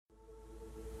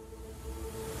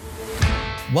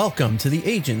Welcome to the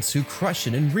Agents Who Crush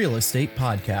It in Real Estate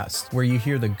podcast, where you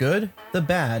hear the good, the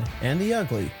bad, and the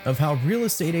ugly of how real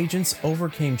estate agents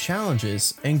overcame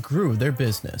challenges and grew their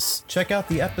business. Check out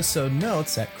the episode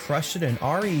notes at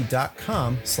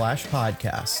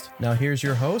crushitandre.com/podcast. Now here's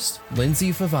your host,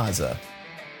 Lindsay Favazza.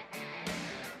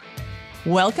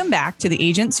 Welcome back to the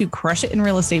Agents Who Crush It in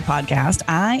Real Estate podcast.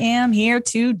 I am here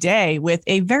today with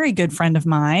a very good friend of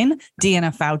mine,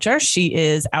 Deanna Foucher. She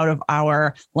is out of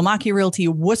our Lamakia Realty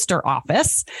Worcester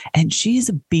office, and she's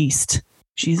a beast.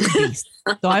 She's a beast.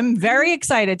 So I'm very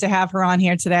excited to have her on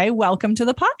here today. Welcome to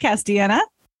the podcast, Deanna.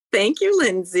 Thank you,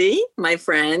 Lindsay, my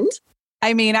friend.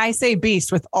 I mean, I say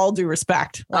beast with all due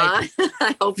respect. Like,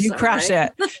 I hope you so, crush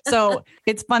right? it. So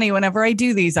it's funny, whenever I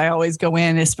do these, I always go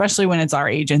in, especially when it's our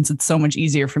agents. It's so much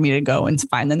easier for me to go and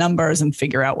find the numbers and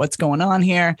figure out what's going on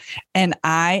here. And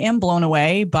I am blown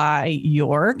away by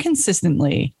your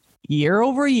consistently year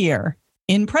over year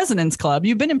in President's Club.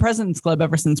 You've been in President's Club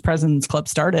ever since President's Club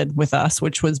started with us,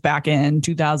 which was back in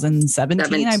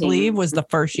 2017, I believe, was the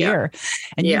first year.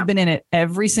 And you've been in it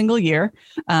every single year.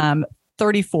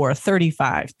 34,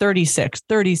 35, 36,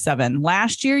 37.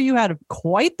 Last year, you had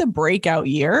quite the breakout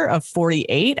year of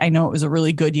 48. I know it was a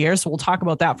really good year, so we'll talk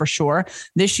about that for sure.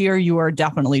 This year, you are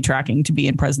definitely tracking to be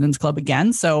in President's Club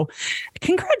again. So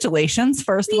congratulations,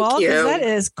 first of all, because that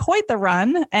is quite the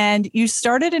run. And you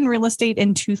started in real estate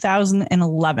in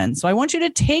 2011. So I want you to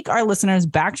take our listeners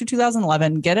back to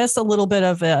 2011, get us a little bit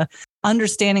of a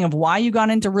understanding of why you got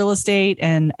into real estate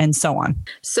and so on.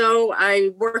 So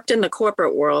I worked in the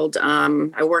corporate world.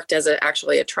 I worked as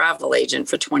actually a travel agent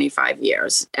for 25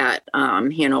 years at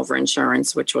Hanover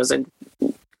Insurance, which was a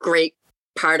great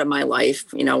part of my life,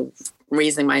 you know,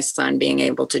 raising my son, being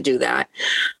able to do that.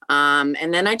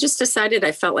 And then I just decided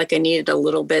I felt like I needed a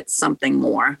little bit something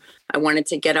more. I wanted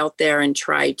to get out there and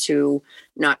try to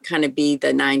not kind of be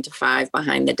the 9 to 5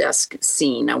 behind the desk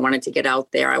scene. I wanted to get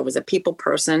out there. I was a people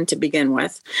person to begin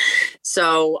with.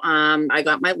 So I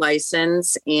got my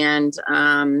license and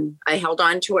I held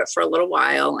on to it for a little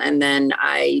while. And then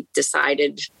I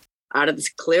decided out of this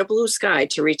clear blue sky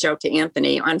to reach out to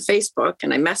Anthony on Facebook.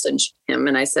 And I messaged him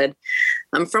and I said,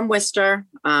 I'm from Worcester.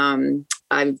 I've,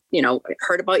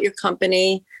 heard about your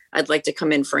company. I'd like to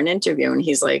come in for an interview. And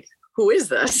he's like, who is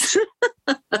this?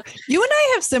 You and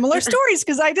I have similar stories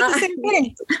because I did the same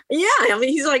thing. Yeah. I mean,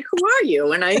 he's like, who are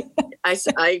you? And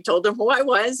I told him who I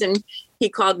was and he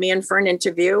called me in for an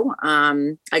interview.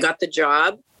 I got the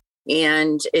job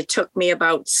and it took me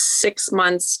about 6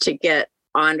 months to get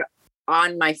on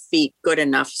my feet good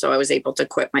enough. So I was able to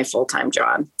quit my full-time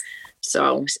job.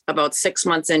 So about 6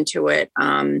 months into it,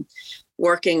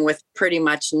 working with pretty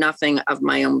much nothing of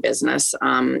my own business.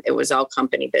 It was all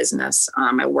company business.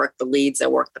 I worked the leads, I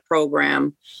worked the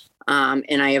program,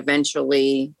 and I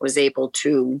eventually was able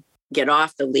to get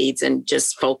off the leads and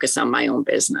just focus on my own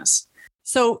business.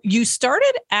 So you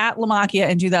started at Lamakia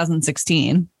in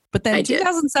 2016, but then in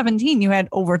 2017, you had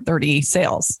over 30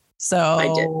 sales. So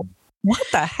I did. What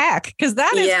the heck? Because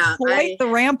that is quite the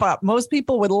ramp up. Most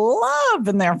people would love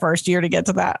in their first year to get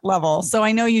to that level. So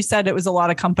I know you said it was a lot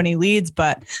of company leads,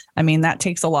 but I mean, that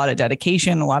takes a lot of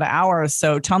dedication, a lot of hours.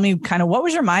 So tell me kind of what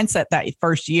was your mindset that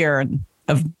first year and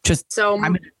of just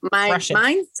my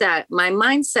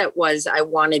mindset was I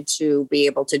wanted to be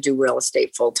able to do real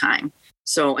estate full time.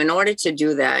 So in order to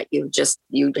do that,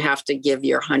 you'd have to give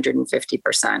your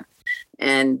 150%.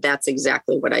 And that's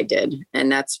exactly what I did.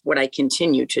 And that's what I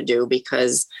continue to do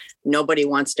because nobody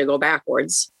wants to go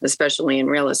backwards, especially in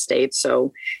real estate.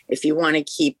 So if you want to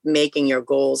keep making your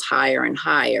goals higher and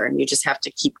higher, you just have to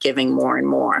keep giving more and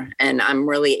more. And I'm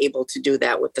really able to do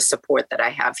that with the support that I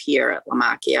have here at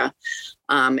Lamakia.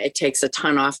 It takes a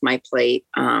ton off my plate.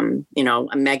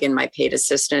 Megan, my paid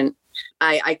assistant,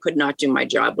 I could not do my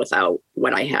job without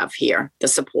what I have here, the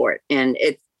support. And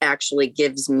it actually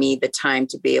gives me the time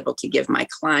to be able to give my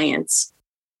clients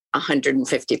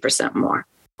 150% more.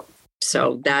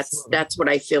 So that's what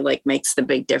I feel like makes the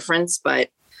big difference. But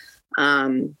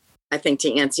I think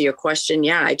to answer your question,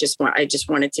 I just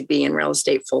wanted to be in real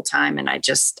estate full time, and I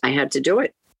had to do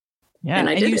it. Yeah,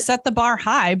 and you set the bar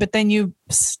high, but then you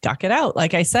stuck it out.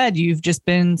 Like I said, you've just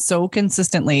been so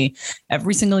consistently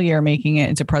every single year making it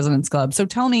into President's Club. So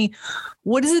tell me,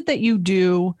 what is it that you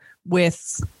do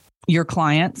with your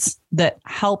clients that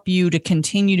help you to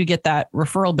continue to get that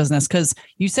referral business? Because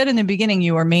you said in the beginning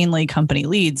you were mainly company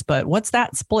leads, but what's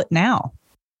that split now?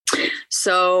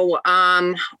 So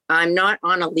I'm not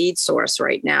on a lead source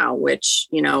right now, which,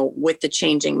 with the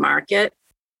changing market,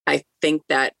 I think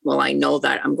that, I know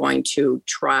that I'm going to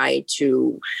try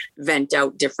to vent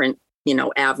out different,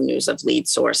 avenues of lead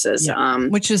sources.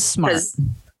 Which is smart.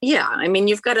 Yeah, I mean,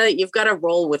 you've got to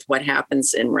roll with what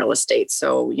happens in real estate.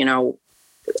 So,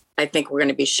 I think we're going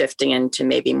to be shifting into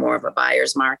maybe more of a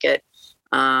buyer's market,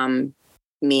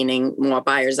 meaning more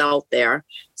buyers out there.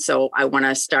 So I want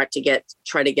to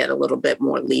try to get a little bit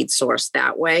more lead source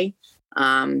that way.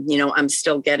 I'm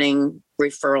still getting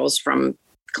referrals from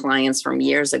clients from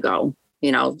years ago,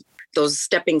 those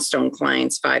stepping stone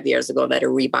clients 5 years ago that are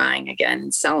rebuying again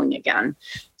and selling again.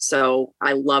 So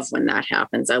I love when that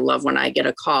happens. I love when I get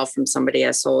a call from somebody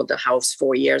I sold a house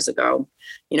 4 years ago.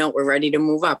 We're ready to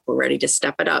move up. We're ready to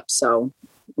step it up. So,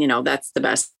 that's the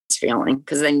best feeling,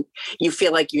 because then you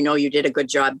feel like, you did a good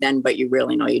job then, but you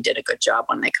really know you did a good job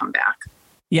when they come back.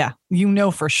 Yeah,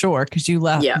 for sure, because you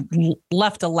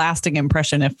left a lasting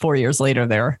impression if 4 years later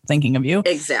they're thinking of you.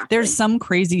 Exactly. There's some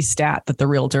crazy stat that the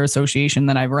Realtor Association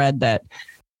that I've read that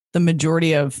the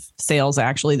majority of sales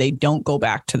actually, they don't go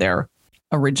back to their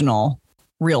original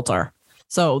realtor.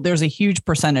 So there's a huge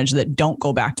percentage that don't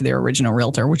go back to their original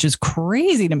realtor, which is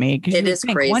crazy to me. It is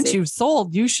crazy. Once you've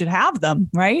sold, you should have them,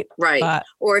 right? Right. But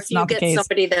or if you get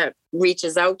somebody that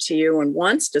reaches out to you and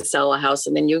wants to sell a house,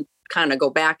 and then you kind of go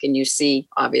back and you see,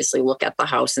 obviously look at the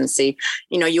house and see,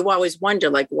 you always wonder,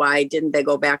 like, why didn't they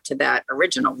go back to that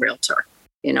original realtor?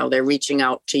 They're reaching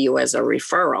out to you as a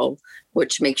referral,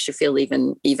 which makes you feel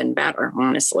even better,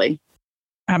 honestly.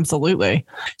 Absolutely.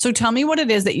 So tell me what it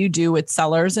is that you do with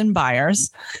sellers and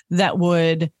buyers that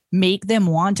would make them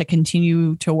want to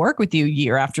continue to work with you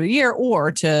year after year,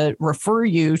 or to refer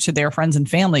you to their friends and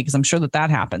family, because I'm sure that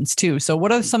happens too. So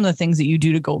what are some of the things that you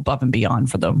do to go above and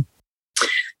beyond for them?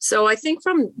 So I think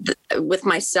with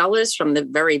my sellers from the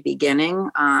very beginning,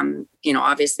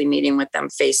 obviously meeting with them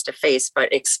face to face,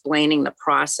 but explaining the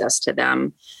process to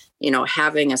them,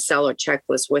 having a seller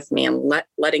checklist with me and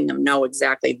letting them know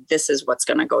exactly this is what's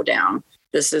going to go down.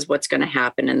 This is what's going to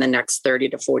happen in the next 30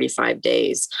 to 45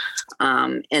 days.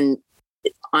 And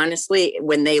honestly,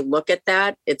 when they look at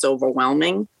that, it's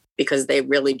overwhelming because they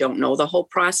really don't know the whole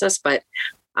process, but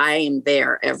I am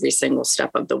there every single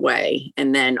step of the way.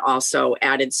 And then also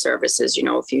added services,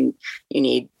 if you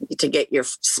need to get your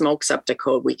smokes up to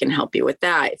code, we can help you with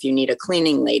that. If you need a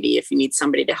cleaning lady, if you need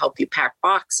somebody to help you pack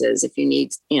boxes, if you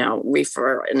need,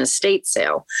 refer an estate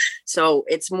sale. So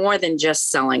it's more than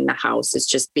just selling the house. It's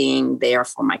just being there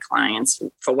for my clients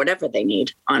for whatever they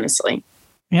need, honestly.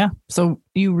 Yeah. So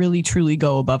you really, truly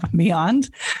go above and beyond.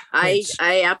 I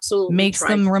absolutely makes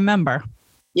them remember.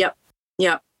 Yep.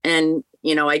 And,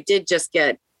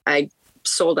 I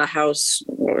sold a house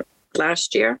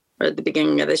last year or at the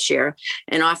beginning of this year.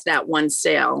 And off that one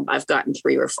sale, I've gotten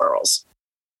 3 referrals.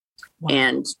 Wow.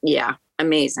 And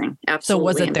amazing. Absolutely. So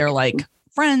was it their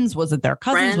friends? Was it their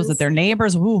cousins? Friends, was it their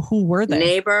neighbors? Who were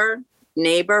they?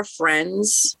 Neighbor,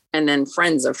 friends, and then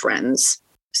friends of friends.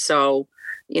 So,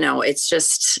 it's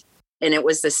just, and it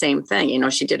was the same thing.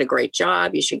 She did a great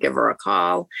job. You should give her a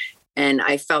call. And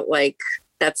I felt like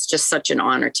that's just such an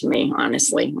honor to me,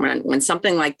 honestly. When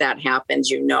something like that happens,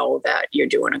 that you're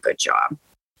doing a good job.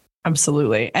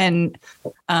 Absolutely. And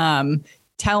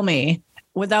tell me,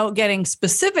 without getting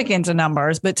specific into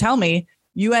numbers, but tell me,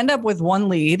 you end up with one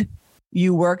lead,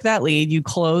 you work that lead, you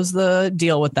close the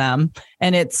deal with them,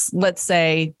 and it's, let's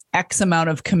say, X amount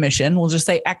of commission. We'll just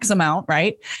say X amount,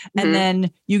 right? Mm-hmm. And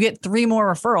then you get 3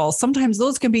 more referrals. Sometimes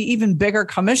those can be even bigger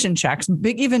commission checks,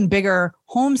 even bigger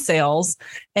home sales.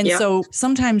 And so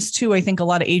sometimes too, I think a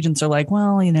lot of agents are like,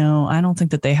 well, I don't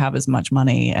think that they have as much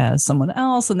money as someone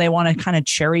else, and they want to kind of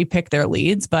cherry pick their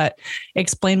leads, but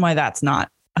explain why that's not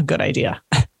a good idea.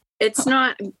 It's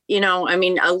not,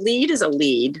 a lead is a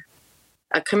lead.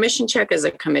 A commission check is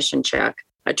a commission check.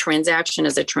 A transaction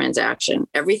is a transaction.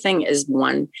 Everything is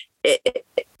one.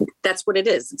 That's what it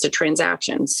is. It's a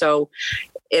transaction. So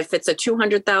if it's a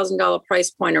 $200,000 price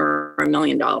point or $1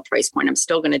 million price point, I'm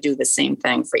still going to do the same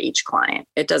thing for each client.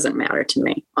 It doesn't matter to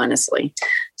me, honestly.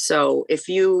 So if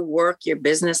you work your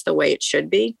business the way it should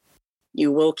be,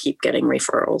 you will keep getting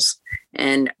referrals.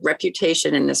 And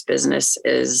reputation in this business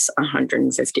is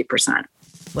 150%.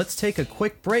 Let's take a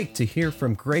quick break to hear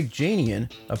from Greg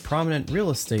Janian, a prominent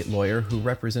real estate lawyer who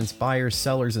represents buyers,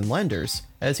 sellers, and lenders,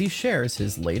 as he shares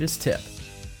his latest tip.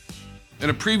 In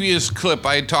a previous clip,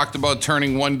 I had talked about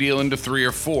turning one deal into 3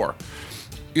 or 4.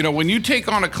 When you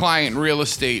take on a client in real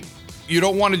estate, you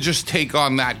don't want to just take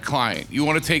on that client. You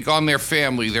want to take on their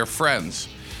family, their friends.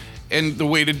 And the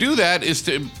way to do that is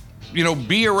to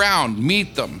be around,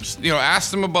 meet them,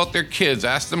 ask them about their kids,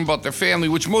 ask them about their family,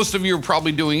 which most of you are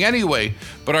probably doing anyway,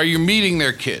 but are you meeting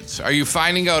their kids? Are you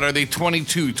finding out, are they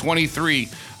 22, 23,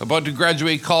 about to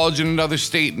graduate college in another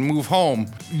state and move home?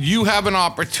 You have an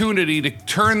opportunity to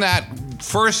turn that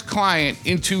first client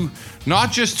into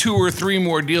not just 2 or 3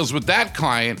 more deals with that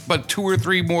client, but 2 or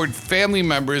 3 more family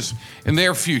members in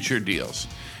their future deals.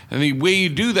 And the way you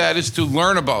do that is to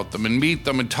learn about them and meet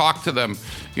them and talk to them.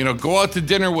 Go out to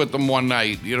dinner with them one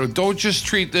night. Don't just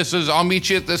treat this as I'll meet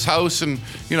you at this house and,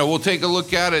 we'll take a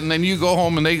look at it and then you go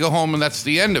home and they go home and that's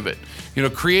the end of it.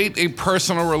 Create a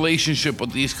personal relationship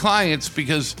with these clients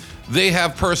because they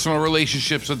have personal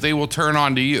relationships that they will turn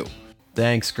on to you.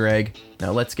 Thanks, Greg.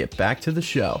 Now let's get back to the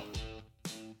show.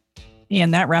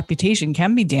 And that reputation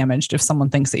can be damaged if someone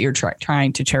thinks that you're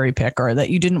trying to cherry pick or that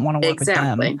you didn't want to work with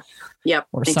them. Yep.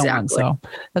 Or so on. So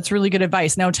that's really good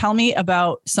advice. Now tell me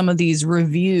about some of these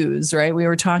reviews, right? We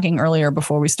were talking earlier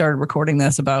before we started recording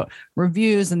this about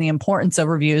reviews and the importance of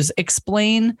reviews.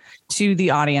 Explain to the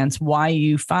audience why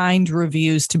you find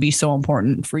reviews to be so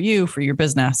important for you, for your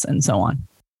business, and so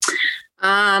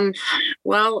on.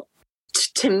 Well,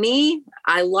 to me,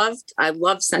 I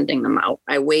love sending them out.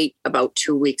 I wait about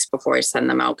 2 weeks before I send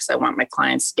them out because I want my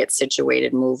clients to get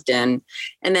situated, moved in.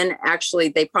 And then actually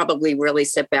they probably really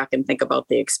sit back and think about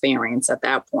the experience at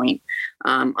that point.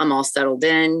 I'm all settled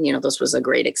in, this was a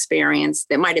great experience.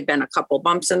 There might've been a couple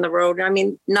bumps in the road. I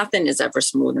mean, nothing is ever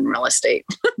smooth in real estate.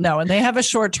 No, and they have a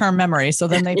short-term memory. So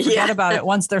then they forget about it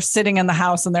once they're sitting in the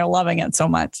house and they're loving it so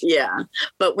much. Yeah.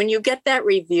 But when you get that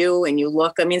review and you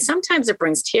look, I mean, sometimes it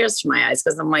brings tears to my eyes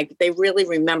because I'm like, they really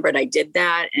remembered I did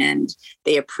that and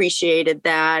they appreciated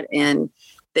that. And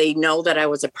they know that I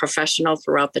was a professional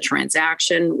throughout the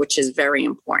transaction, which is very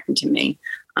important to me.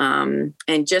 And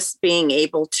just being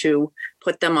able to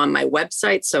put them on my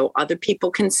website so other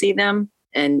people can see them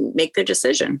and make their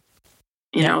decision,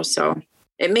 so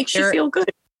it makes you feel good.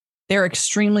 They're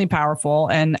extremely powerful.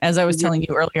 And as I was telling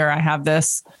you earlier, I have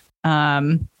this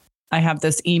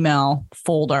email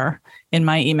folder in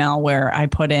my email where I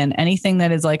put in anything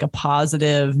that is like a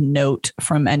positive note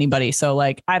from anybody. So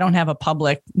like, I don't have a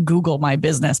public Google My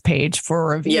Business page for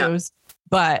reviews,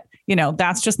 but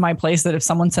that's just my place that if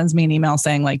someone sends me an email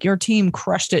saying like, your team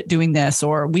crushed it doing this,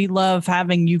 or we love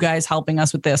having you guys helping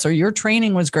us with this, or your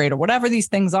training was great, or whatever these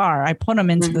things are, I put them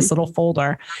into this little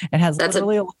folder. It has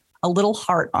literally a little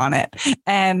heart on it.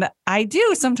 And I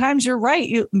do. Sometimes you're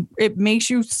right. It makes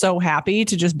you so happy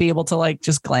to just be able to like,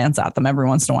 just glance at them every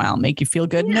once in a while, make you feel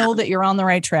good, know that you're on the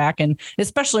right track. And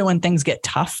especially when things get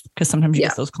tough, because sometimes you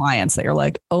get those clients that you're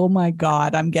like, oh my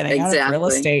God, I'm getting out of real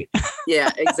estate.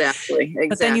 Yeah, exactly.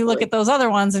 But then you look at those other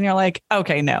ones and you're like,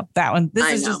 okay, no,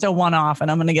 this is just a one-off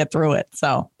and I'm going to get through it.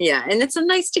 So yeah. And it's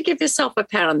nice to give yourself a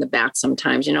pat on the back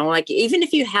sometimes, like even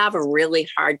if you have a really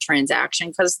hard transaction,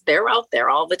 because they're out there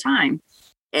all the time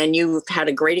and you've had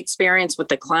a great experience with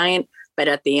the client, but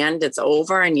at the end it's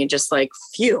over and you're just like,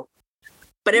 phew,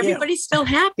 but everybody's still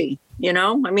happy.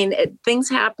 I mean, things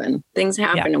happen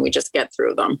and we just get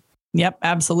through them. Yep,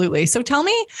 absolutely. So tell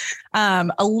me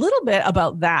a little bit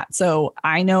about that. So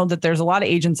I know that there's a lot of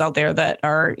agents out there that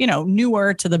are,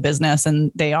 newer to the business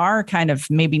and they are kind of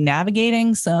maybe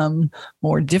navigating some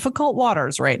more difficult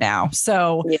waters right now.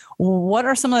 So what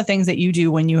are some of the things that you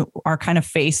do when you are kind of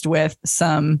faced with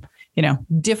some,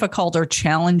 difficult or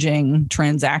challenging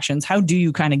transactions? How do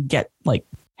you kind of get like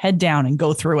head down and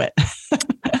go through it?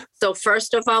 So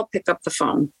first of all, pick up the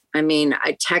phone. I mean,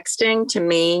 texting to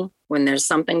me when there's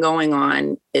something going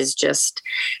on is just,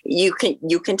 you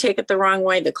can take it the wrong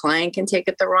way. The client can take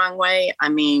it the wrong way. I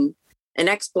mean, an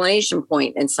explanation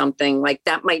point in something like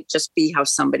that might just be how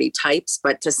somebody types,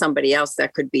 but to somebody else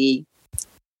that could be,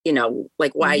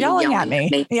 like, why are you yelling at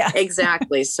me? Yeah,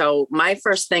 exactly. So my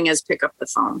first thing is pick up the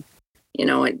phone,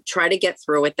 and try to get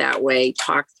through it that way,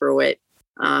 talk through it.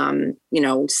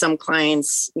 Some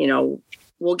clients,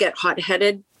 will get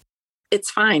hot-headed. It's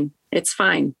fine. It's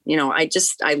fine.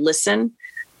 I listen.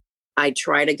 I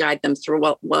try to guide them through.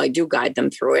 Well, I do guide them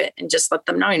through it and just let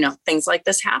them know, things like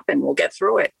this happen. We'll get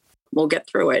through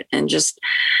it. And just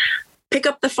pick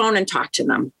up the phone and talk to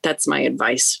them. That's my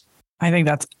advice. I think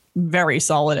that's very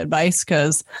solid advice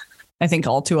because I think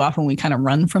all too often we kind of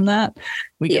run from that.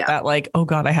 We get that like, oh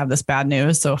God, I have this bad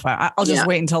news. So if I'll just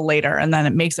wait until later, and then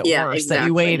it makes it worse that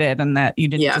you waited and that you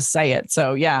didn't just say it.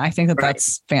 So I think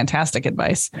that's fantastic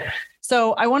advice.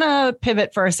 So I want to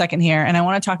pivot for a second here and I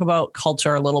want to talk about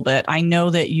culture a little bit. I know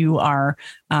that you are,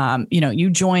 you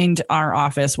joined our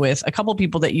office with a couple of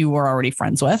people that you were already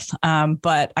friends with,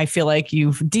 but I feel like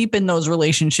you've deepened those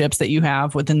relationships that you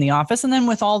have within the office and then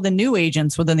with all the new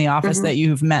agents within the office that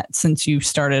you've met since you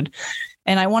started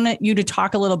And I wanted you to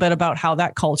talk a little bit about how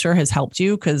that culture has helped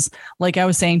you. Because like I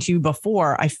was saying to you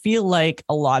before, I feel like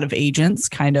a lot of agents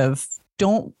kind of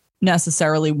don't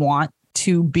necessarily want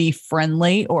to be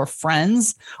friendly or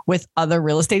friends with other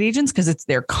real estate agents because it's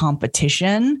their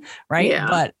competition, right? Yeah.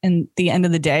 But in the end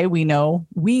of the day, we know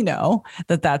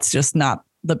that that's just not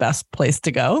the best place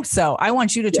to go. So I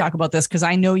want you to talk about this because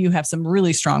I know you have some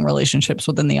really strong relationships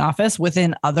within the office,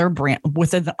 within other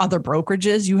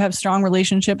brokerages. You have strong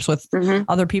relationships with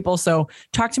other people. So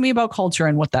talk to me about culture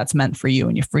and what that's meant for you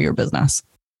and for your business.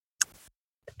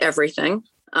 Everything.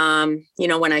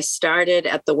 When I started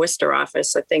at the Worcester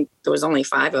office, I think there was only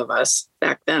 5 of us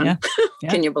back then. Yeah.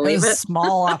 Can you believe it?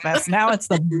 Small office. Now it's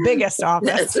the biggest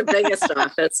office. It's the biggest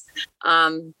office.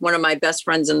 One of my best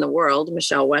friends in the world,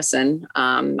 Michelle Wesson,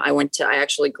 I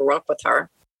actually grew up with her.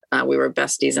 We were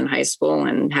besties in high school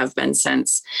and have been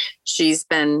since. She's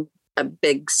been a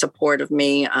big support of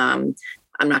me. I'm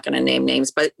not going to name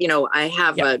names, but I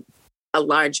have a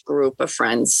large group of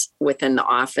friends within the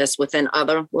office, within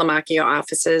other LaMacchia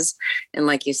offices. And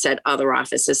like you said, other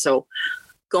offices. So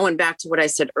going back to what I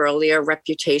said earlier,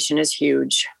 reputation is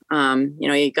huge.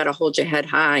 You got to hold your head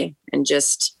high and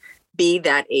just be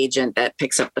that agent that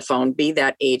picks up the phone, be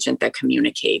that agent that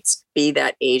communicates, be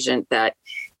that agent that,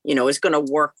 is going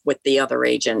to work with the other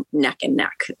agent neck and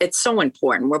neck. It's so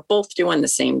important. We're both doing the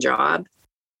same job.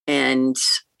 And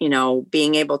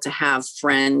being able to have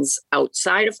friends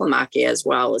outside of LaMacchia as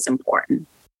well is important.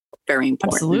 Very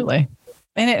important. Absolutely.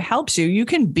 And it helps you. You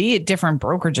can be at different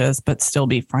brokerages, but still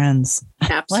be friends.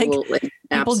 Absolutely.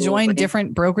 People join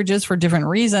different brokerages for different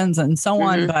reasons and so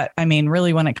on. But I mean,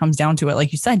 really, when it comes down to it,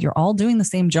 like you said, you're all doing the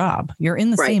same job. You're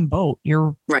in the same boat.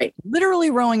 You're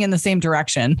literally rowing in the same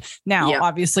direction. Now,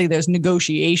 obviously, there's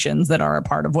negotiations that are a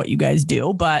part of what you guys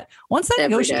do. But once that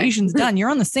negotiation's done, you're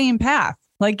on the same path.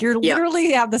 Like you're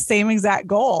literally have the same exact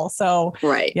goal. So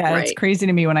it's crazy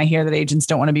to me when I hear that agents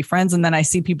don't want to be friends. And then I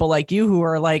see people like you who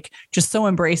are like just so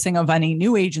embracing of any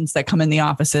new agents that come in the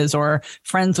offices or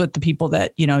friends with the people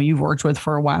that, you've worked with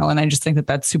for a while. And I just think that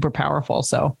that's super powerful.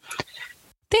 So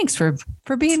thanks for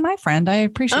being my friend. I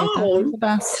appreciate that. You're the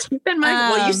best. You've been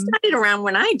you started around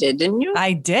when I did, didn't you?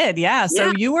 I did. Yeah.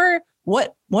 So you were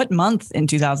what month in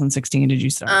 2016 did you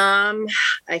start?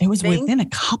 It was within a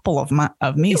couple of me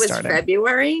starting. It was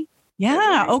February. Yeah.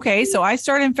 February. Okay. So I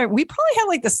started in February. We probably had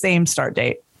like the same start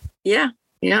date. Yeah.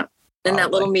 Yeah. In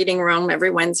that little meeting room every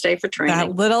Wednesday for training.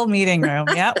 That little meeting room.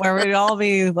 Yeah. Where we'd all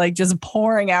be like just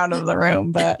pouring out of the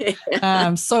room. But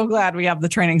I'm so glad we have the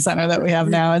training center that we have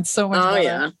now. It's so much better.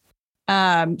 Yeah.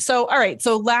 All right.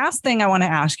 So last thing I want to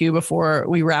ask you before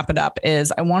we wrap it up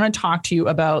is I want to talk to you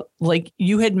about, like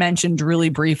you had mentioned really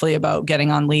briefly about getting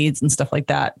on leads and stuff like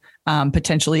that.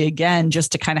 Potentially again,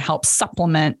 just to kind of help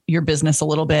supplement your business a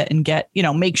little bit and get,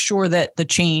 make sure that the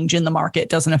change in the market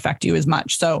doesn't affect you as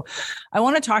much. So I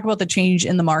want to talk about the change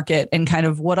in the market and kind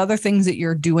of what other things that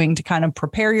you're doing to kind of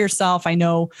prepare yourself. I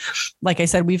know, like I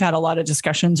said, we've had a lot of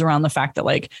discussions around the fact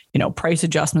that price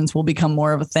adjustments will become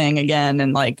more of a thing again.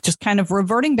 And just kind of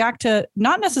reverting back to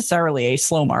not necessarily a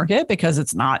slow market because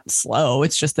it's not slow.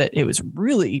 It's just that it was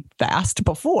really fast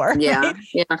before. Yeah. Right?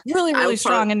 Yeah. Really, really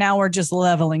strong. And now we're just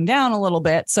leveling down a little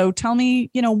bit. So tell me,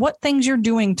 what things you're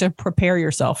doing to prepare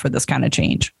yourself for this kind of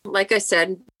change. Like I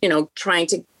said, trying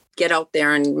to get out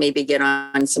there and maybe get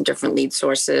on some different lead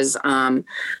sources. I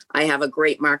have a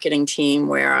great marketing team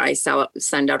where I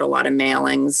send out a lot of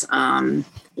mailings,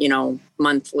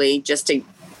 monthly just to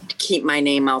keep my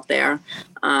name out there.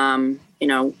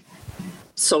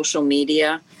 Social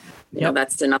media,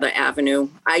 that's another avenue.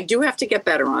 I do have to get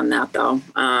better on that though.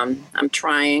 I'm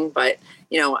trying, but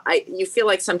you feel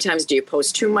like sometimes do you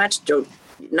post too much? Do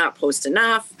not post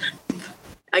enough?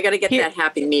 I got to get that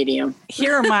happy medium.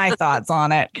 Here are my thoughts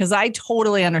on it. Cause I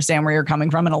totally understand where you're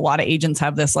coming from. And a lot of agents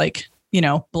have this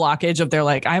blockage of they're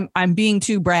like, I'm being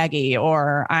too braggy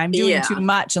or I'm doing too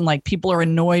much. And people are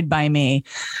annoyed by me.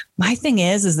 My thing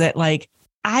is that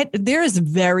there is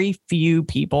very few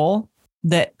people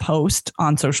that post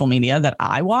on social media that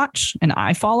I watch and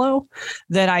I follow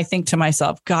that I think to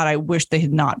myself, God, I wish they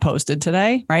had not posted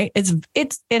today. Right.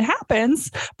 It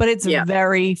happens, but it's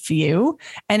very few.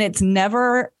 And it's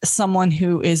never someone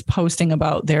who is posting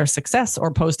about their success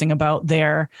or posting about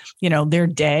their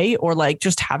day or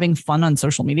just having fun on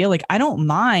social media. I don't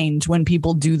mind when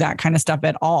people do that kind of stuff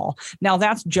at all. Now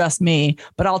that's just me,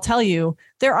 but I'll tell you,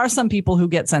 there are some people who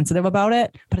get sensitive about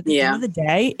it. But at the end of the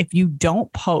day, if you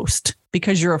don't post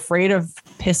because you're afraid of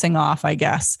pissing off, I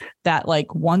guess, that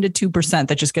 1% to 2%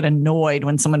 that just get annoyed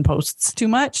when someone posts too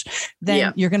much,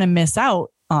 then you're going to miss out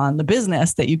on the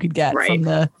business that you could get from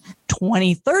the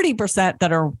 20-30%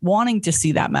 that are wanting to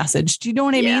see that message. Do you know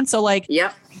what I mean? So like,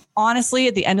 honestly,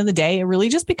 at the end of the day, it really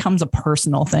just becomes a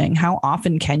personal thing. How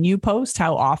often can you post?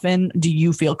 How often do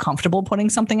you feel comfortable putting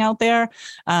something out there?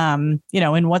 And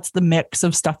what's the mix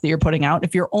of stuff that you're putting out?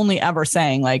 If you're only ever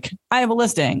saying like, I have a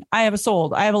listing, I have a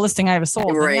sold, I have a listing, I have a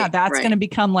sold. Right, that's going to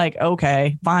become like,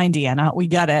 okay, fine, Deanna, we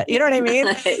get it. You know what I mean?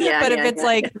 But if it's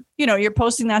like, you're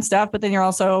posting that stuff, but then you're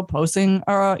also posting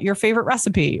your favorite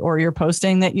recipe, or you're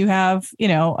posting that you have,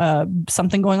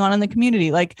 something going on in the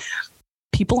community, like,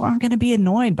 people aren't going to be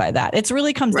annoyed by that. It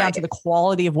really comes down to the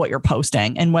quality of what you're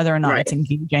posting and whether or not it's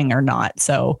engaging or not.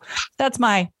 So that's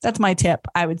my tip.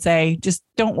 I would say just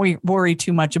don't worry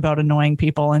too much about annoying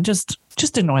people, and just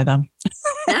annoy them.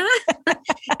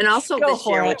 And also this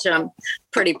year, which I'm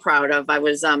pretty proud of, I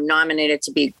was nominated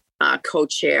to be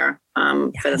co-chair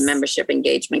for the Membership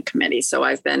Engagement Committee. So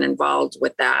I've been involved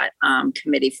with that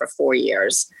committee for 4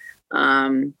 years.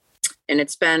 And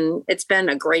it's been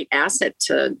a great asset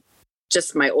to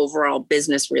just my overall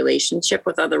business relationship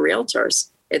with other realtors.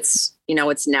 It's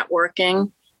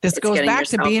networking. This goes back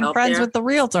to being friends with the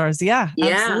realtors. Yeah,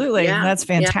 absolutely. Yeah, that's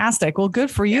fantastic. Well,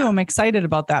 good for you. I'm excited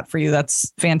about that for you.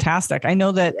 That's fantastic. I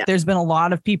know that there's been a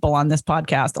lot of people on this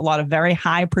podcast, a lot of very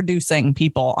high producing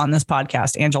people on this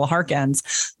podcast. Angela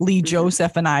Harkins, Lee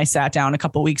Joseph, and I sat down a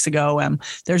couple of weeks ago, and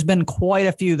there's been quite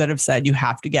a few that have said you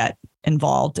have to get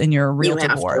involved in your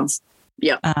realtor boards.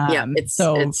 Yeah. It's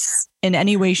in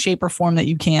any way, shape, or form that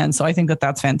you can. So I think that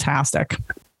that's fantastic.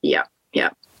 Yeah. Yeah.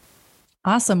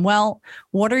 Awesome. Well,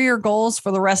 what are your goals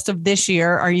for the rest of this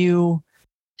year? Are you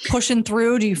pushing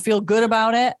through? Do you feel good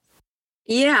about it?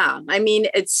 Yeah. I mean,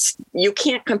 you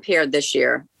can't compare this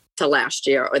year to last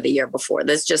year or the year before.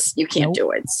 You can't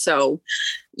do it. So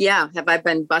have I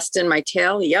been busting my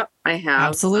tail? Yep, I have.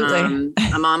 Absolutely.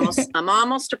 I'm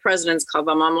almost to President's Club.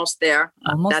 I'm almost there.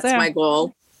 That's my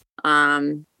goal.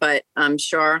 But I'm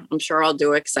sure I'll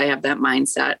do it because I have that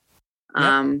mindset.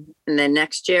 And then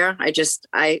next year, I just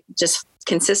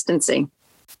consistency.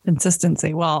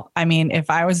 Well, I mean, if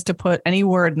I was to put any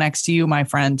word next to you, my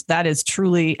friend, that is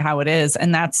truly how it is.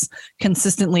 And that's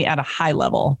consistently at a high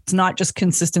level. It's not just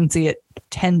consistency at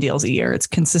 10 deals a year. It's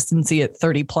consistency at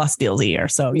 30 plus deals a year.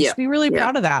 So you should be really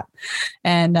proud of that.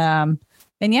 And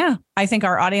I think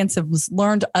our audience has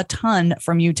learned a ton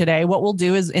from you today. What we'll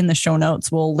do is in the show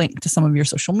notes, we'll link to some of your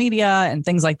social media and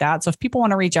things like that. So if people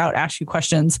want to reach out, ask you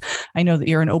questions, I know that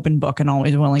you're an open book and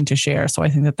always willing to share. So I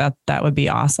think that would be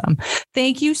awesome.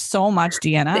 Thank you so much,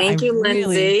 Deanna. Thank you,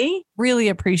 Lindsay. Really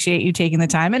appreciate you taking the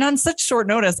time. And on such short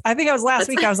notice, I think I was last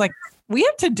week, I was like, we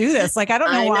have to do this. Like, I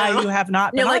don't know why you have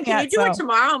not been on can yet. You do it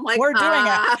tomorrow? I'm like, we're doing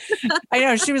it. I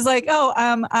know. She was like,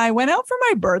 I went out for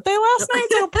my birthday last night,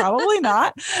 so probably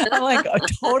not. I'm like, I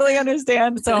totally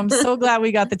understand. So I'm so glad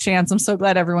we got the chance. I'm so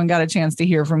glad everyone got a chance to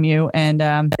hear from you. And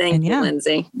thank you,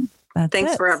 Lindsay.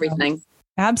 Thanks for everything. So,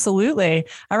 absolutely.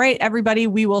 All right, everybody,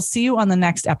 we will see you on the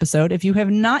next episode. If you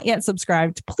have not yet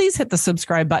subscribed, please hit the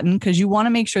subscribe button because you want to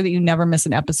make sure that you never miss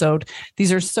an episode.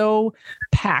 These are so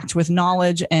packed with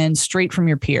knowledge and straight from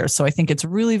your peers. So I think it's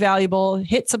really valuable.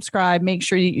 Hit subscribe. Make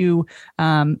sure that you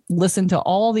listen to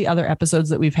all the other episodes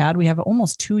that we've had. We have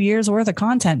almost 2 years worth of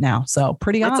content now. So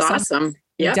pretty awesome. That's awesome.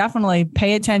 Yep. Definitely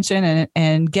pay attention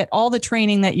and get all the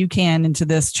training that you can into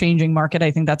this changing market. I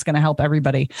think that's going to help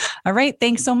everybody. All right.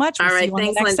 Thanks so much. We'll see you on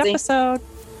the next episode.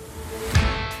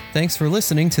 Thanks for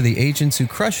listening to the Agents Who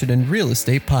Crush It in Real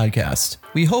Estate podcast.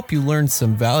 We hope you learned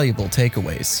some valuable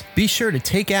takeaways. Be sure to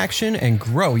take action and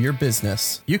grow your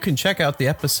business. You can check out the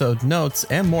episode notes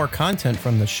and more content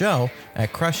from the show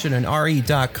at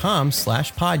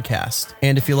crushitandre.com/podcast.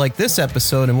 And if you like this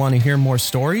episode and want to hear more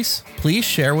stories, please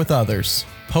share with others.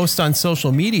 Post on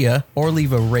social media or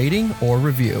leave a rating or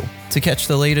review. To catch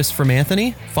the latest from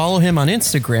Anthony, follow him on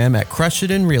Instagram at Crush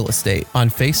It in Real Estate on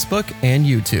Facebook and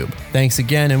YouTube. Thanks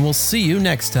again, and we'll see you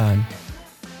next time.